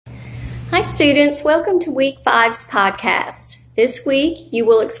Hi students, welcome to Week 5's podcast. This week you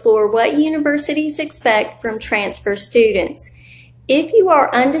will explore what universities expect from transfer students. If you are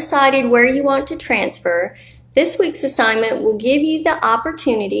undecided where you want to transfer, this week's assignment will give you the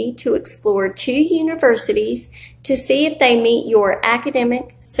opportunity to explore 2 universities to see if they meet your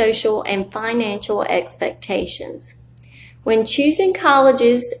academic, social, and financial expectations. When choosing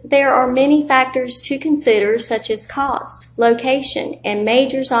colleges, there are many factors to consider such as cost, location, and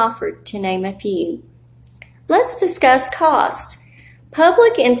majors offered, to name a few. Let's discuss cost.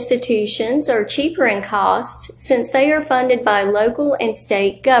 Public institutions are cheaper in cost since they are funded by local and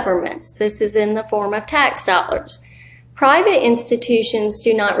state governments. This is in the form of tax dollars. Private institutions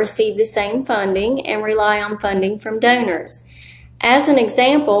do not receive the same funding and rely on funding from donors. As an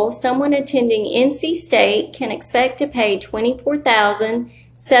example, someone attending NC State can expect to pay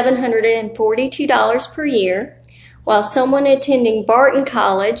 $24,742 per year, while someone attending Barton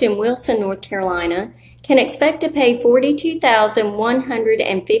College in Wilson, North Carolina, can expect to pay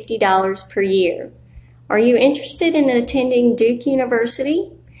 $42,150 per year. Are you interested in attending Duke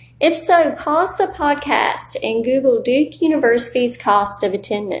University? If so, pause the podcast and Google Duke University's cost of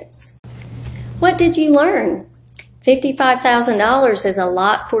attendance. What did you learn? $55,000 is a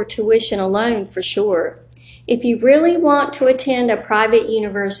lot for tuition alone for sure. If you really want to attend a private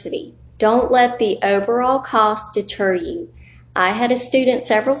university, don't let the overall cost deter you. I had a student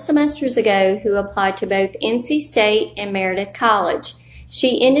several semesters ago who applied to both NC State and Meredith College.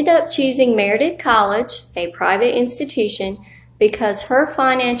 She ended up choosing Meredith College, a private institution, because her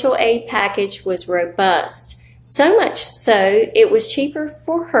financial aid package was robust. So much so, it was cheaper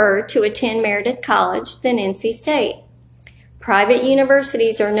for her to attend Meredith College than NC State. Private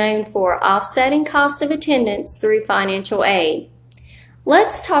universities are known for offsetting cost of attendance through financial aid.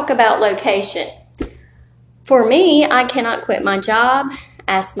 Let's talk about location. For me, I cannot quit my job,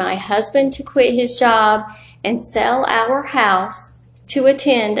 ask my husband to quit his job, and sell our house to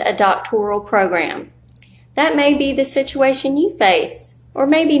attend a doctoral program. That may be the situation you face, or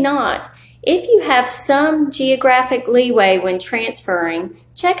maybe not. If you have some geographic leeway when transferring,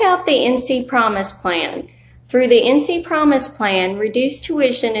 check out the NC Promise Plan. Through the NC Promise Plan, reduced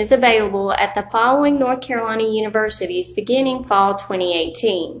tuition is available at the following North Carolina universities beginning fall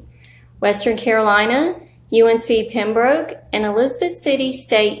 2018: Western Carolina, UNC Pembroke, and Elizabeth City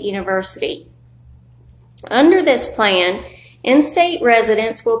State University. Under this plan, in-state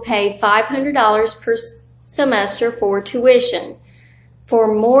residents will pay $500 per semester for tuition.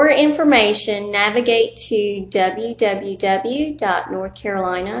 For more information, navigate to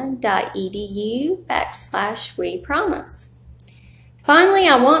www.northcarolina.edu/wepromise. Finally,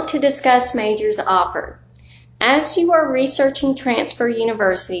 I want to discuss majors offered. As you are researching transfer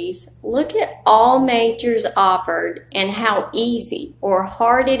universities, look at all majors offered and how easy or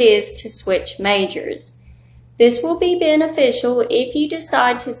hard it is to switch majors. This will be beneficial if you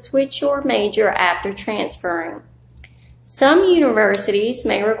decide to switch your major after transferring. Some universities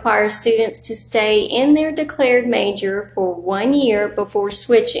may require students to stay in their declared major for 1 year before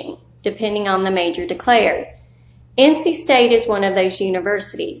switching, depending on the major declared. NC State is one of those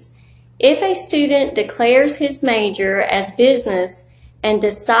universities. If a student declares his major as business and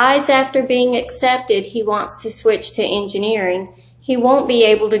decides after being accepted he wants to switch to engineering, he won't be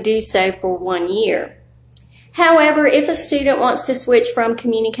able to do so for 1 year. However, if a student wants to switch from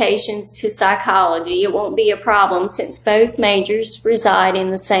communications to psychology, it won't be a problem since both majors reside in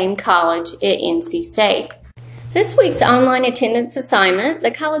the same college at NC State. This week's online attendance assignment,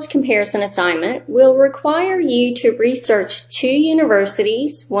 the College Comparison Assignment, will require you to research 2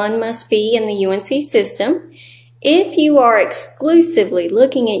 universities. One must be in the UNC system. If you are exclusively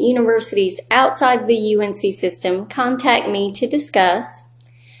looking at universities outside the UNC system, contact me to discuss.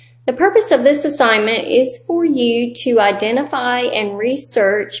 The purpose of this assignment is for you to identify and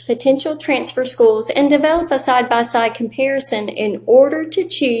research potential transfer schools and develop a side-by-side comparison in order to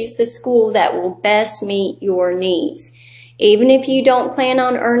choose the school that will best meet your needs. Even if you don't plan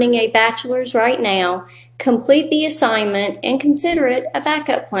on earning a bachelor's right now, complete the assignment and consider it a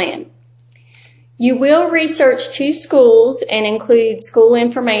backup plan. You will research 2 schools and include school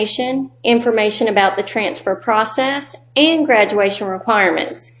information, information about the transfer process, and graduation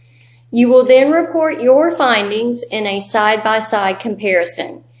requirements. You will then report your findings in a side-by-side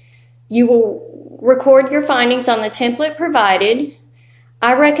comparison. You will record your findings on the template provided.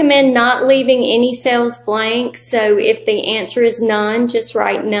 I recommend not leaving any cells blank, so if the answer is none, just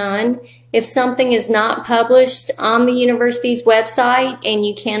write none. If something is not published on the university's website and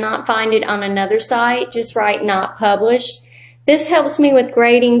you cannot find it on another site, just write not published. This helps me with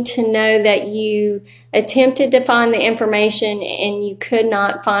grading to know that you attempted to find the information and you could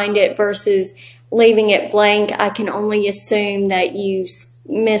not find it versus leaving it blank. I can only assume that you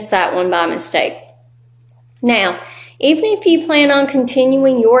missed that one by mistake. Now, even if you plan on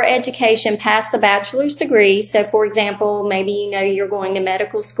continuing your education past the bachelor's degree, so for example, maybe you know you're going to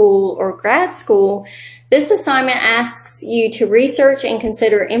medical school or grad school, this assignment asks you to research and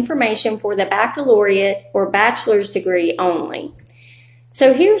consider information for the baccalaureate or bachelor's degree only.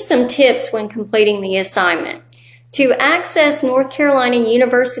 So here's some tips when completing the assignment. To access North Carolina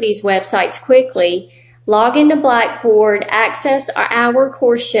University's websites quickly, log into Blackboard, access our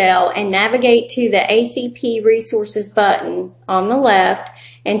course shell, and navigate to the ACP Resources button on the left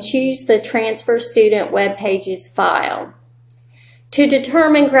and choose the Transfer Student Web Pages file. To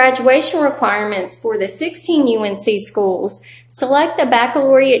determine graduation requirements for the 16 UNC schools, select the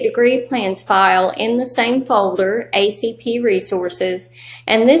Baccalaureate Degree Plans file in the same folder, ACP Resources,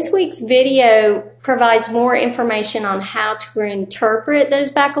 and this week's video provides more information on how to interpret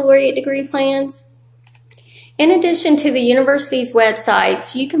those baccalaureate degree plans. In addition to the university's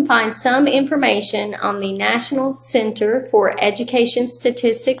websites, you can find some information on the National Center for Education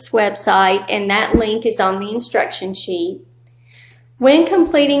Statistics website, and that link is on the instruction sheet. When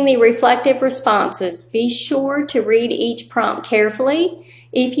completing the reflective responses, be sure to read each prompt carefully.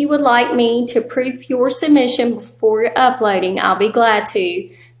 If you would like me to proof your submission before uploading, I'll be glad to.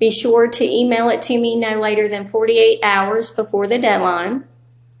 Be sure to email it to me no later than 48 hours before the deadline.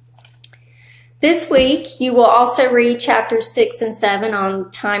 This week, you will also read chapters 6 and 7 on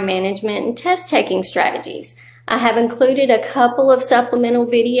time management and test-taking strategies. I have included a couple of supplemental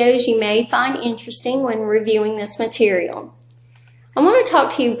videos you may find interesting when reviewing this material. I want to talk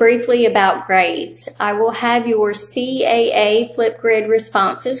to you briefly about grades. I will have your CAA Flipgrid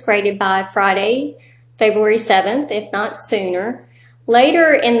responses graded by Friday, February 7th, if not sooner.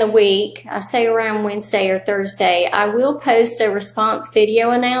 Later in the week, I say around Wednesday or Thursday, I will post a response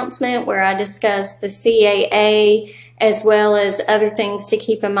video announcement where I discuss the CAA as well as other things to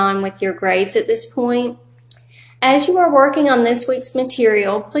keep in mind with your grades at this point. As you are working on this week's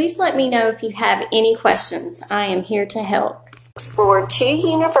material, please let me know if you have any questions. I am here to help. Explore 2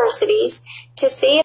 universities to see if